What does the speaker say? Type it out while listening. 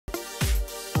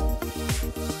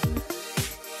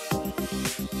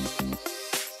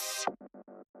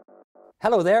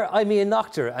Hello there, I'm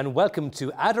Noctor and welcome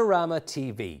to Adorama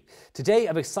TV. Today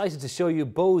I'm excited to show you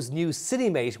Bose new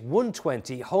CineMate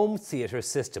 120 home theatre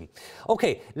system.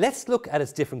 Okay, let's look at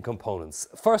its different components.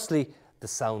 Firstly, the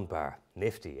soundbar.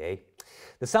 Nifty, eh?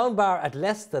 The soundbar at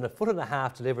less than 1.5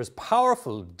 feet delivers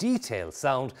powerful, detailed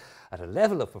sound at a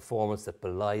level of performance that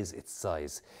belies its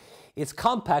size. It's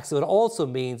compact, so it also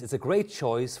means it's a great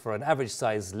choice for an average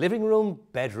size living room,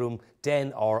 bedroom,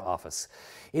 den or office.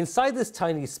 Inside this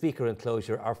tiny speaker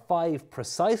enclosure are 5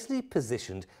 precisely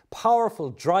positioned,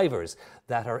 powerful drivers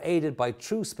that are aided by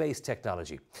true space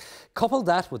technology. Couple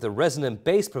that with the resonant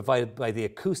bass provided by the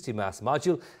Acoustimass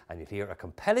module and you'll hear a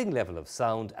compelling level of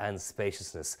sound and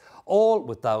spaciousness, all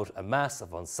without a mass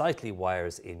of unsightly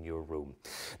wires in your room.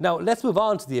 Now let's move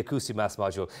on to the Acoustimass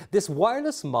module. This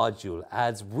wireless module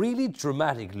adds really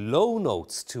dramatic low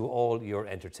notes to all your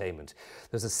entertainment.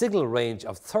 There's a signal range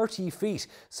of 30 feet,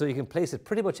 so you can place it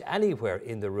pretty much anywhere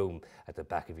in the room, at the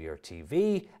back of your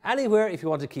TV, anywhere if you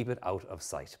want to keep it out of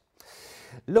sight.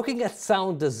 Looking at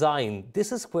sound design,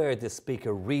 this is where this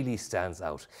speaker really stands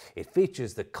out. It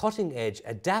features the cutting-edge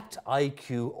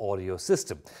adotv audio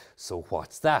system. So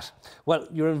what's that? Well,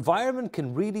 your environment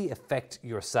can really affect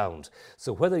your sound.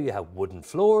 So whether you have wooden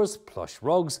floors, plush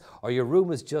rugs, or your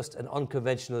room is just an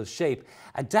unconventional shape,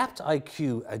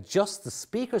 adotv adjusts the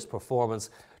speaker's performance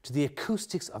to the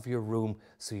acoustics of your room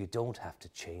so you don't have to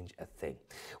change a thing.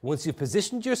 Once you've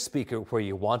positioned your speaker where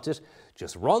you want it,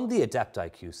 just run the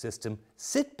adotv system,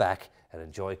 sit back and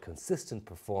enjoy consistent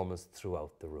performance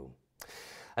throughout the room.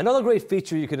 Another great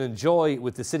feature you can enjoy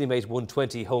with the CineMate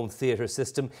 120 home theatre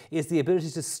system is the ability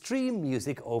to stream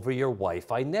music over your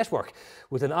Wi-Fi network.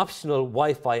 With an optional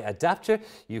Wi-Fi adapter,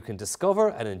 you can discover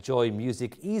and enjoy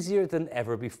music easier than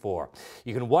ever before.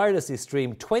 You can wirelessly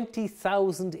stream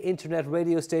 20,000 internet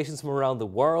radio stations from around the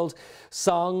world,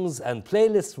 songs and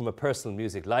playlists from a personal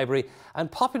music library, and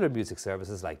popular music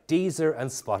services like Deezer and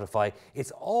Spotify.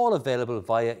 It's all available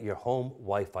via your home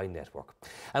Wi-Fi network.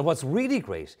 And what's really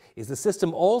great is the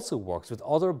system also works with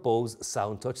other Bose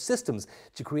SoundTouch systems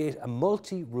to create a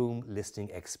multi-room listening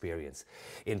experience.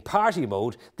 In party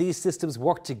mode, these systems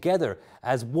work together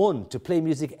as one to play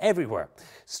music everywhere.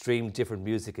 Stream different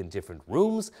music in different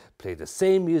rooms, play the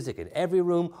same music in every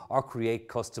room, or create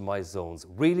customized zones.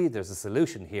 Really, there's a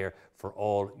solution here for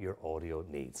all your audio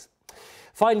needs.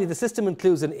 Finally, the system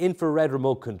includes an infrared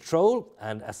remote control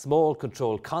and a small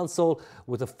control console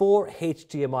with a 4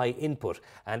 HDMI input.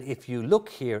 And if you look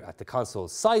here at the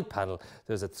console's side panel,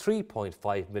 there's a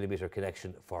 3.5mm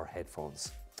connection for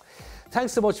headphones.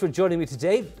 Thanks so much for joining me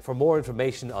today. For more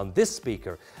information on this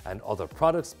speaker and other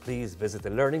products, please visit the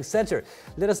Learning Centre.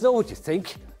 Let us know what you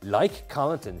think. Like,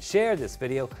 comment and share this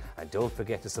video. And don't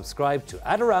forget to subscribe to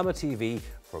Adorama TV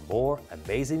for more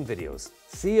amazing videos.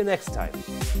 See you next time.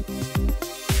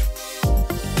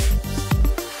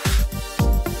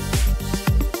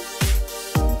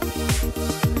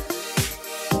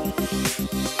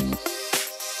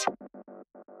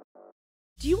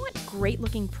 Do you want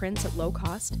great-looking prints at low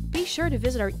cost? Be sure to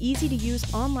visit our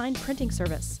easy-to-use online printing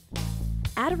service.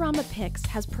 Adorama Pix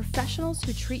has professionals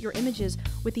who treat your images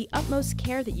with the utmost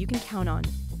care that you can count on.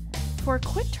 For a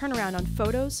quick turnaround on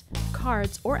photos,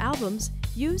 cards, or albums,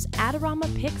 use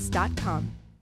adoramapix.com.